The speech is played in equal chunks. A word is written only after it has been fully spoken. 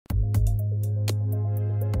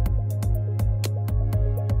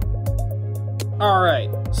Alright,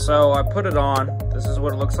 so I put it on. This is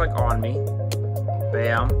what it looks like on me.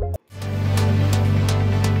 Bam.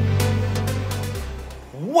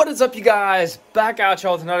 What is up, you guys? Back at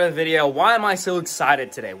y'all with another video. Why am I so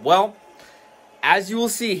excited today? Well, as you will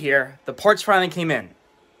see here, the parts finally came in.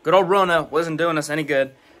 Good old Rona wasn't doing us any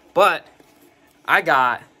good, but I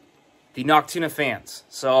got the Noctuna fans.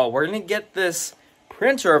 So we're gonna get this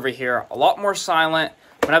printer over here a lot more silent.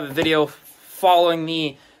 I'm gonna have a video following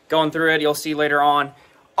me going through it. You'll see later on.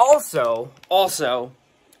 Also, it's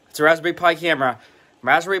a Raspberry Pi camera.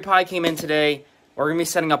 Raspberry Pi came in today. We're gonna be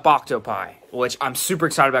setting up Octopi, which I'm super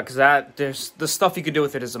excited about because there's the stuff you can do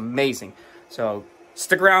with it is amazing. So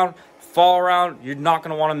stick around, follow around. You're not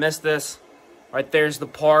gonna want to miss this. Right there's the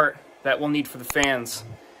part that we'll need for the fans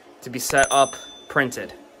to be set up,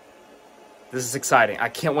 printed. This is exciting. I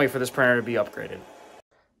can't wait for this printer to be upgraded.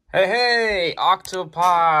 Hey,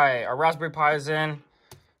 Octopi. Our Raspberry Pi is in.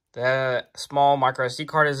 The small micro SD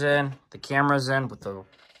card is in. The camera's in with the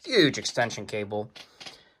huge extension cable.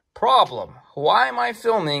 Problem. Why am I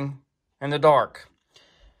filming in the dark?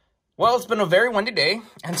 Well, it's been a very windy day,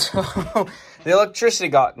 and so the electricity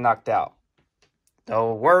got knocked out.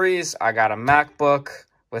 No worries. I got a MacBook,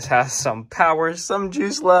 which has some power, some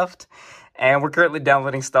juice left, and we're currently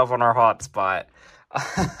downloading stuff on our hotspot.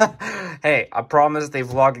 Hey, I promise they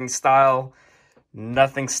vlogging style.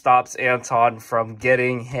 Nothing stops Anton from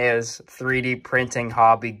getting his 3D printing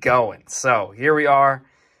hobby going. So here we are.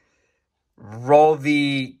 Roll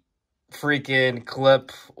the freaking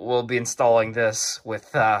clip. We'll be installing this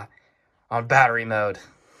with on battery mode.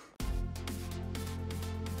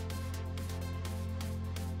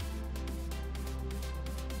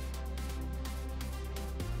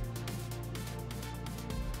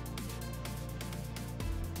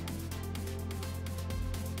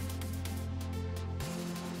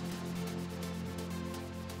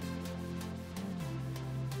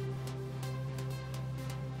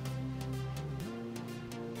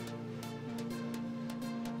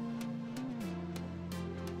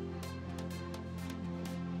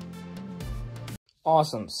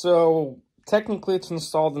 Awesome. So technically it's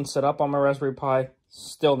installed and set up on my Raspberry Pi.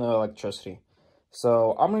 Still no electricity.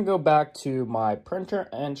 So I'm going to go back to my printer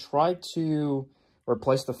and try to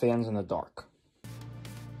replace the fans in the dark.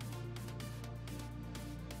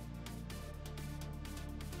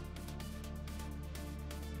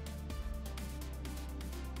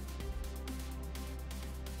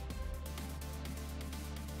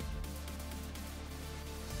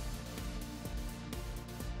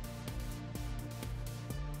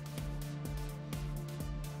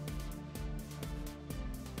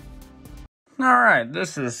 Alright,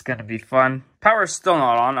 this is going to be fun. Power's still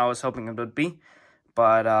not on. I was hoping it would be.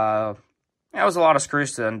 But, it was a lot of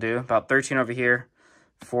screws to undo. About 13 over here,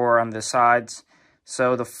 4 on the sides.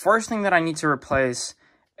 So the first thing that I need to replace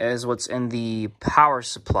is what's in the power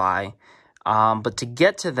supply. But to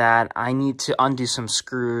get to that, I need to undo some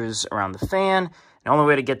screws around the fan. The only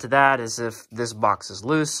way to get to that is if this box is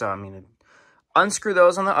loose. So I'm going to unscrew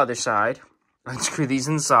those on the other side. Unscrew these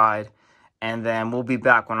inside. And then we'll be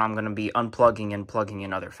back when I'm going to be unplugging and plugging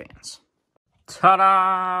in other fans.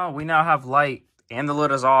 Ta-da! We now have light and the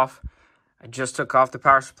lid is off. I just took off the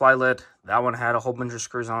power supply lid. That one had a whole bunch of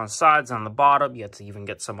screws on the sides, on the bottom. You had to even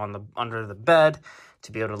get some on the under the bed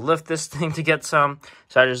to be able to lift this thing to get some.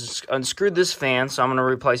 So I just unscrewed this fan. So I'm going to be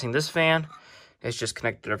replacing this fan. It's just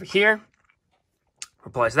connected over here.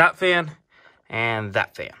 Replace that fan and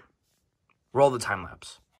that fan. Roll the time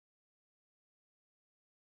lapse.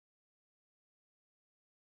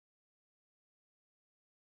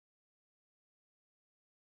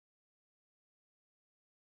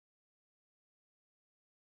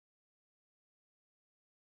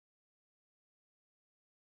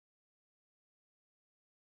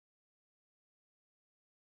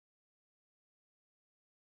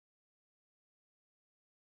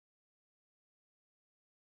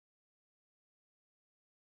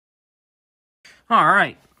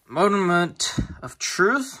 Alright, moment of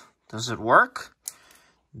truth. Does it work?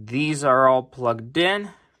 These are all plugged in.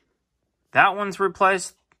 That one's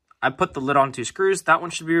replaced. I put the lid on 2 screws. That one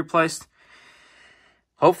should be replaced.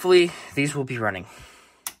 Hopefully, these will be running.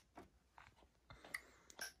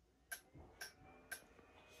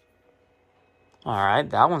 Alright,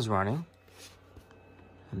 that one's running.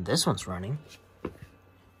 And this one's running.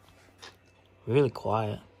 Really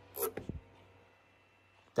quiet.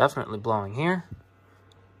 Definitely blowing here.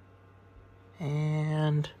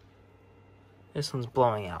 And this one's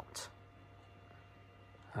blowing out.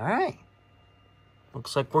 Alright.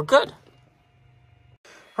 Looks like we're good.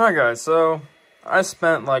 Alright guys, so I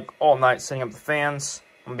spent like all night setting up the fans.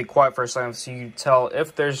 I'm I'm gonna be quiet for a second so you can tell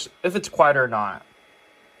if it's quiet or not.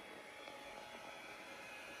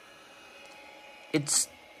 It's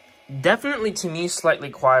definitely, to me, slightly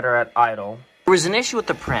quieter at idle. There was an issue with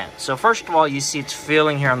the print. So first of all, you see it's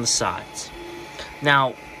feeling here on the sides.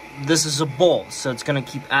 Now, this is a bowl, so it's going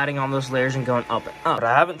to keep adding on those layers and going up and up. But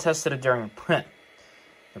I haven't tested it during print.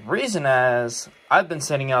 The reason is, I've been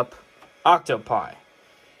setting up Octopi.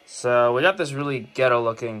 So we got this really ghetto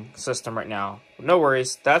looking system right now. No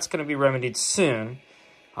worries, that's going to be remedied soon.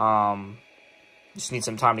 Just need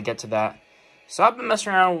some time to get to that. So I've been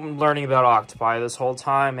messing around learning about Octopi this whole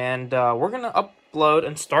time, and we're going to upload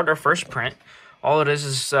and start our first print. All it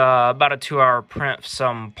is about a 2-hour print of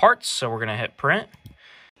some parts, so we're going to hit print.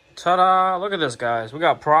 Ta-da! Look at this, guys. We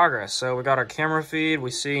got progress. So we got our camera feed.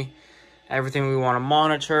 We see everything we want to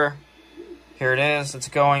monitor. Here it is. It's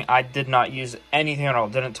going. I did not use anything at all.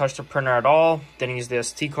 Didn't touch the printer at all. Didn't use the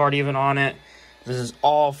SD card even on it. This is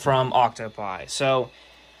all from Octopi. So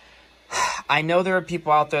I know there are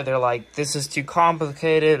people out there that are like, this is too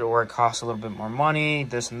complicated, or it costs a little bit more money,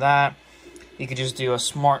 this and that. You could just do a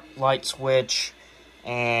smart light switch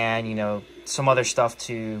and, you know, some other stuff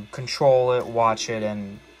to control it, watch it,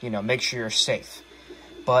 and, you know, make sure you're safe.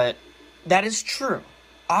 But that is true.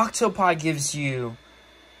 Octopi gives you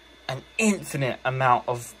an infinite amount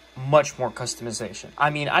of much more customization. I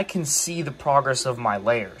mean, I can see the progress of my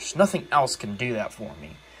layers. Nothing else can do that for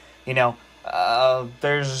me. You know,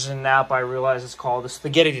 there's an app I realize it's called the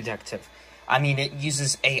Spaghetti Detective. I mean, it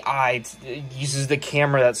uses AI, it uses the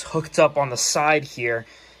camera that's hooked up on the side here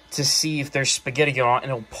to see if there's spaghetti going on,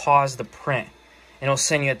 and it'll pause the print. And it'll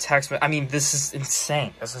send you a text. I mean, this is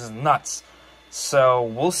insane. This is nuts. So,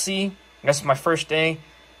 we'll see. This is my first day.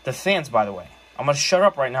 The fans, by the way. I'm going to shut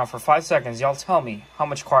up right now for 5 seconds. Y'all tell me, how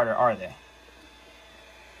much quieter are they?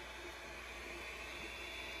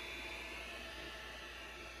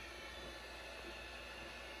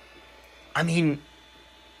 I mean,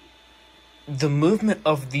 the movement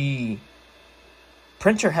of the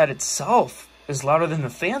printer head itself is louder than the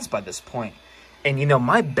fans by this point. And, you know,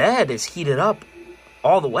 my bed is heated up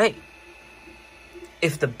all the way.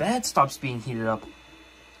 If the bed stops being heated up,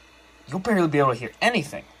 you'll barely be able to hear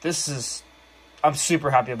anything. I'm super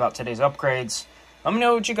happy about today's upgrades. Let me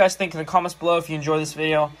know what you guys think in the comments below. If you enjoyed this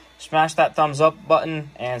video, smash that thumbs up button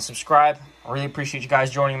and subscribe. I really appreciate you guys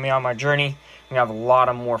joining me on my journey. We have a lot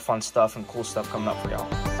of more fun stuff and cool stuff coming up for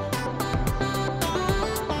y'all.